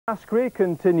Maskrey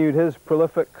continued his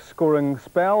prolific scoring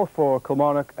spell for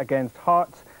Kilmarnock against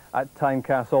Hearts at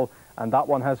Tynecastle, and that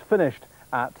one has finished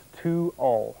at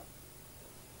 2-2.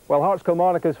 Well, Hearts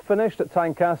Kilmarnock is finished at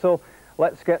Tynecastle.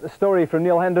 Let's get the story from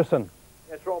Neil Henderson.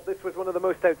 Yes, Rob, this was one of the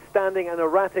most outstanding and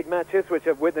erratic matches which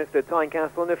I've witnessed at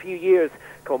Tynecastle in a few years.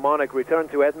 Kilmarnock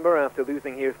returned to Edinburgh after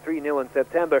losing here 3-0 in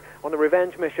September on a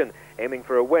revenge mission, aiming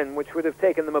for a win which would have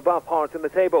taken them above Hearts in the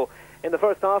table. In the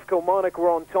first half, Kilmarnock were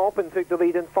on top and took the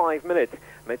lead in 5 minutes.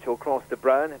 Mitchell crossed to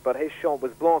Brown, but his shot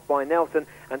was blocked by Nelson,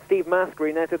 and Steve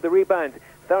Maskrey netted the rebound.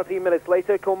 13 minutes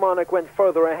later, Kilmarnock went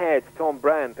further ahead. Tom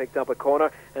Brown picked up a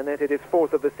corner and netted his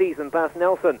 4th of the season past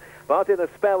Nelson. But in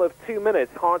a spell of 2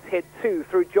 minutes, Hearts hit 2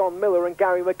 through John Miller and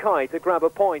Gary Mackay to grab a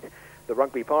point. The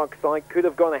Rugby Park side could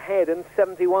have gone ahead in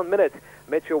 71 minutes.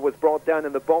 Mitchell was brought down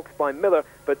in the box by Miller,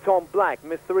 but Tom Black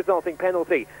missed the resulting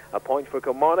penalty. A point for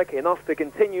Kilmarnock, enough to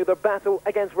continue their battle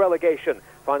against relegation.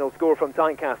 Final score from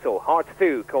Tynecastle, Hearts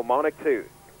 2, Kilmarnock 2.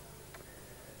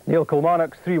 Neil,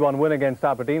 Kilmarnock's 3-1 win against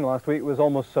Aberdeen last week was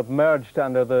almost submerged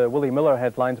under the Willie Miller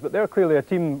headlines, but they're clearly a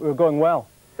team who are going well.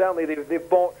 Certainly, they've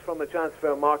bought from the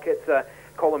transfer market.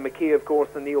 Colin McKee, of course,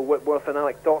 and Neil Whitworth and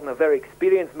Alec Totten, a very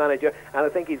experienced manager, and I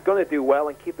think he's going to do well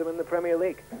and keep them in the Premier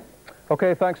League.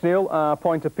 OK, thanks, Neil.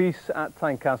 Point apiece at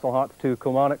Tynecastle, Hearts 2,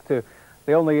 Kilmarnock 2.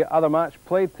 The only other match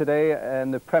played today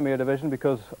in the Premier Division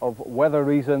because of weather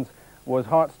reasons was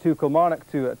Hearts 2, Kilmarnock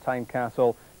 2 at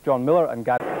Tynecastle. John Miller and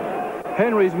Gary.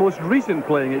 Henry's most recent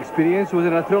playing experience was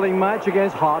in a thrilling match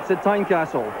against Hearts at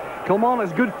Tynecastle.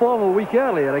 Kilmarnock's good form a week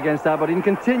earlier against Aberdeen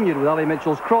continued with Ali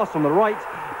Mitchell's cross from the right,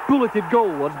 bulleted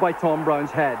goalwards by Tom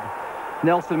Brown's head.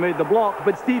 Nelson made the block,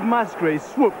 but Steve Maskrey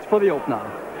swooped for the opener.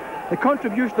 The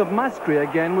contribution of Maskrey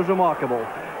again was remarkable.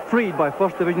 Freed by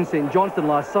First Division St Johnstone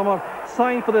last summer,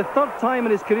 signed for the 3rd time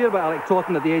in his career by Alec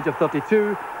Totten at the age of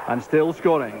 32, and still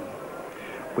scoring.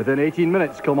 Within 18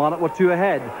 minutes, Kilmarnock were 2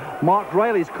 ahead. Mark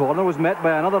Reilly's corner was met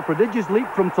by another prodigious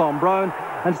leap from Tom Brown,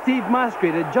 and Steve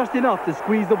Maskrey did just enough to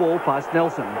squeeze the ball past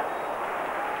Nelson.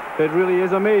 It really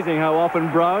is amazing how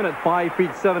often Brown, at 5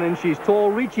 feet 7 inches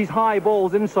tall, reaches high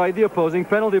balls inside the opposing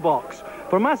penalty box.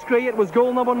 For Maskrey, it was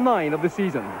goal number 9 of the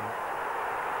season.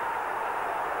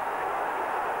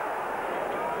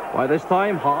 By this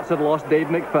time, Hearts had lost Dave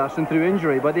MacPherson through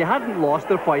injury, but they hadn't lost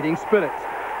their fighting spirit.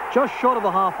 Just short of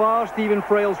the half hour, Stephen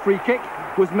Frail's free kick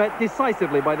was met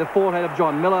decisively by the forehead of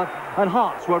John Miller, and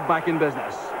Hearts were back in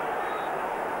business.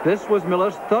 This was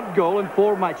Miller's 3rd goal in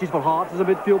 4 matches for Hearts as a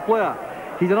midfield player.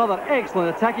 He's another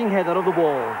excellent attacking header of the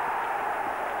ball.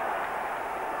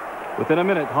 Within a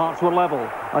minute, Hearts were level.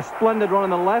 A splendid run on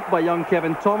the left by young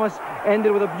Kevin Thomas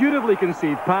ended with a beautifully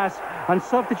conceived pass, and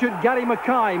substitute Gary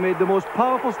Mackay made the most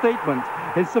powerful statement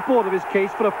in support of his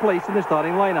case for a place in the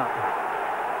starting lineup.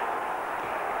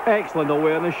 Excellent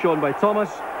awareness shown by Thomas,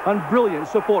 and brilliant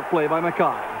support play by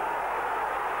Mackay.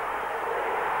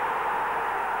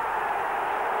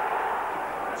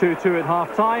 (2-2) at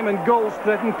half-time, and goals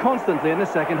threatened constantly in the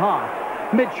second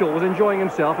half. Mitchell was enjoying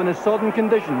himself in his sodden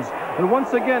conditions, and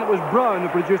once again it was Brown who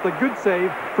produced a good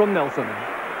save from Nelson.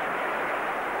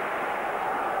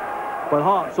 But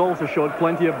Hearts also showed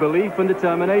plenty of belief and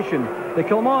determination. The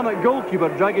Kilmarnock goalkeeper,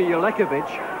 Lekovic,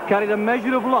 carried a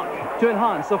measure of luck to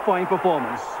enhance a fine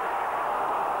performance.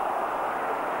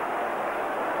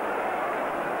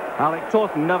 Alec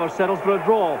Totten never settled for a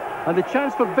draw, and the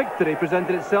chance for victory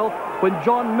presented itself when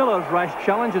John Miller's rash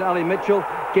challenge and Ali Mitchell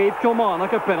gave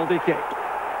Kilmarnock a penalty kick.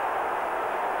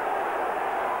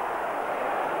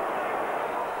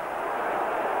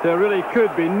 There really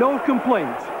could be no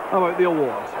complaint about the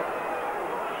award.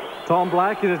 Tom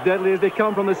Black is as deadly as they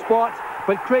come from the spot,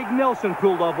 but Craig Nelson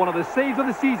pulled off one of the saves of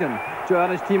the season to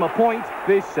earn his team a point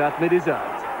they certainly deserve.